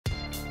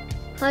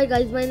Hi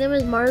guys, my name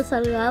is Mario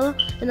Salgado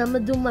and I'm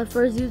gonna do my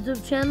first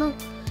YouTube channel.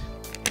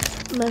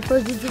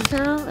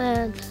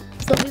 And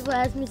some people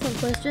asked me some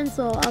questions,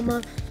 so I'm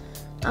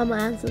gonna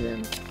answer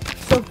them.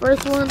 So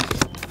first one,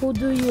 who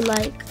do you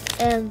like?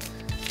 And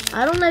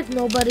I don't like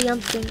nobody, I'm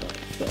single.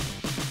 So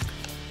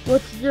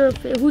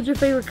who's your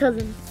favorite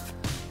cousin?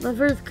 My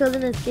first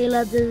cousin is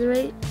Kayla,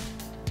 Desiree,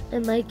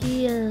 and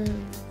Mikey and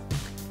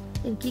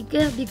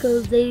Kika,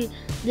 because they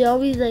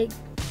always like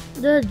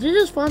they're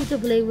just fun to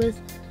play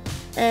with.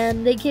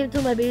 And they came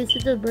to my baby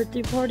sister's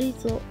birthday party,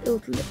 so it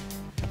was lit.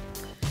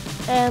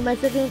 And my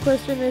second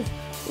question is,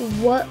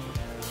 what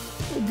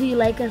do you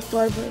like at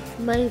Starbucks?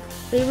 My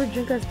favorite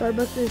drink at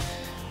Starbucks is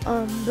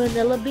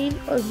vanilla bean,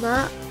 or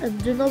not. If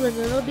there's no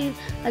vanilla bean,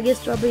 I get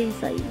strawberry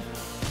acai.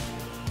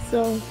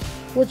 So,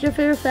 what's your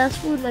favorite fast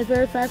food? My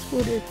favorite fast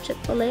food is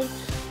Chick-fil-A,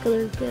 because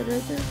they're good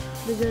right there.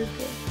 They're very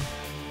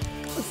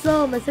good.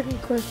 So, my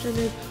second question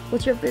is,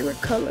 what's your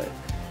favorite color?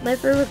 My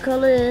favorite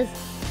color is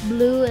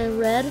blue and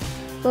red,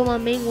 but my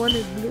main one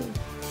is blue.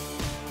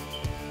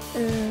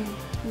 And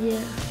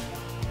yeah,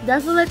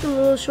 that's like a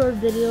little short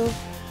video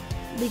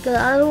because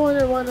I don't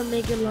want to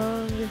make it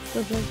long and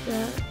stuff like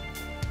that.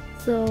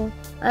 So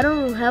I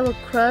don't have a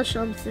crush,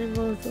 I'm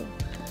single, so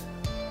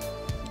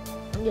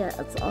yeah,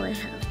 that's all I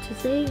have to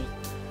say.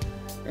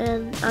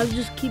 And I'll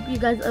just keep you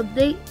guys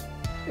update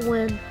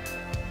when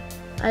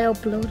I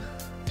upload.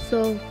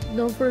 So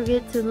don't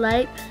forget to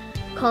like,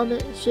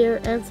 comment,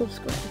 share, and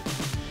subscribe.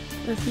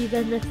 I'll see you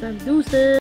guys next time. Deuces!